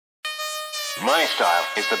My style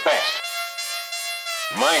is the best.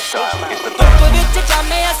 My style is the ਧੁੱਪ best. ਵਿੱਚ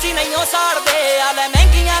ਚਾਮੇ ਅਸੀਂ ਨਹੀਂਓ ਸਾੜਦੇ ਆ ਲੈ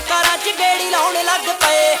ਮਹਿੰਗੀਆਂ ਕਾਰਾਂ 'ਚ ਗੇੜੀ ਲਾਉਣ ਲੱਗ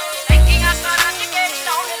ਪਏ ਮਹਿੰਗੀਆਂ ਕਾਰਾਂ 'ਚ ਗੇੜੀ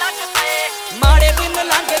ਲਾਉਣ ਲੱਗ ਪਏ ਮਾੜੇ ਦਿਨ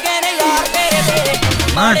ਲੰਘ ਗਏ ਨੇ ਯਾਰ ਤੇਰੇ ਦੇ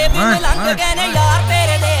ਮਾੜੇ ਦਿਨ ਲੰਘ ਗਏ ਨੇ ਯਾਰ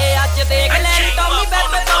ਤੇਰੇ ਦੇ ਅੱਜ ਦੇਖ ਲੈ ਨੀ ਟੌਮੀ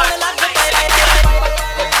ਪੈਪੇ ਪਾਉਣ ਲੱਗ ਪਏ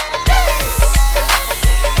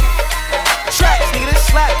Tracks, nigga, this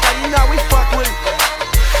slap, now you know we